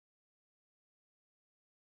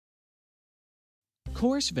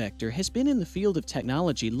Course Vector has been in the field of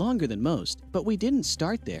technology longer than most, but we didn't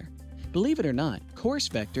start there. Believe it or not, Course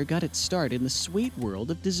Vector got its start in the sweet world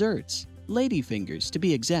of desserts, ladyfingers to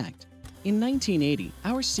be exact. In 1980,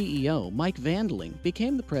 our CEO, Mike Vandeling,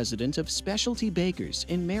 became the president of Specialty Bakers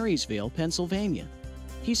in Marysville, Pennsylvania.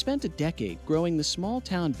 He spent a decade growing the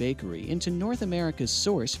small-town bakery into North America's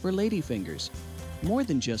source for ladyfingers. More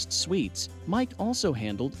than just sweets, Mike also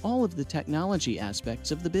handled all of the technology aspects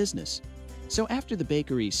of the business. So after the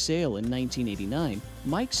bakery's sale in 1989,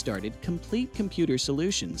 Mike started Complete Computer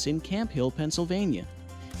Solutions in Camp Hill, Pennsylvania.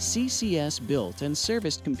 CCS built and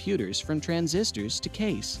serviced computers from transistors to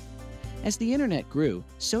case. As the internet grew,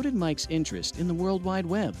 so did Mike's interest in the World Wide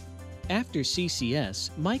Web. After CCS,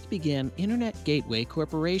 Mike began Internet Gateway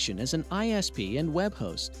Corporation as an ISP and web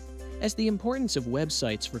host. As the importance of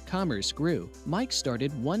websites for commerce grew, Mike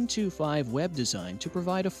started 125 Web Design to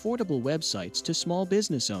provide affordable websites to small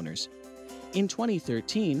business owners. In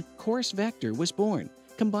 2013, Course Vector was born,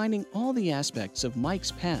 combining all the aspects of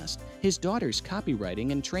Mike's past, his daughter's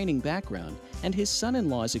copywriting and training background, and his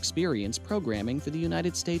son-in-law's experience programming for the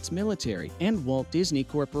United States military and Walt Disney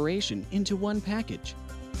Corporation into one package.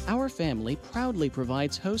 Our family proudly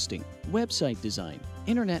provides hosting, website design,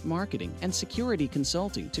 internet marketing, and security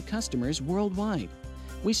consulting to customers worldwide.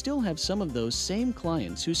 We still have some of those same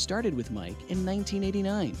clients who started with Mike in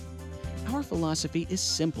 1989. Our philosophy is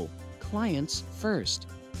simple: clients first.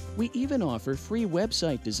 We even offer free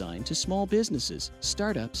website design to small businesses,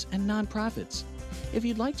 startups, and nonprofits. If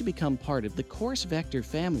you'd like to become part of the Course Vector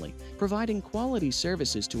family, providing quality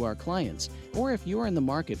services to our clients, or if you're in the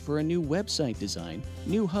market for a new website design,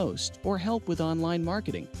 new host, or help with online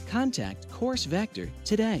marketing, contact Course Vector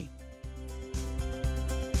today.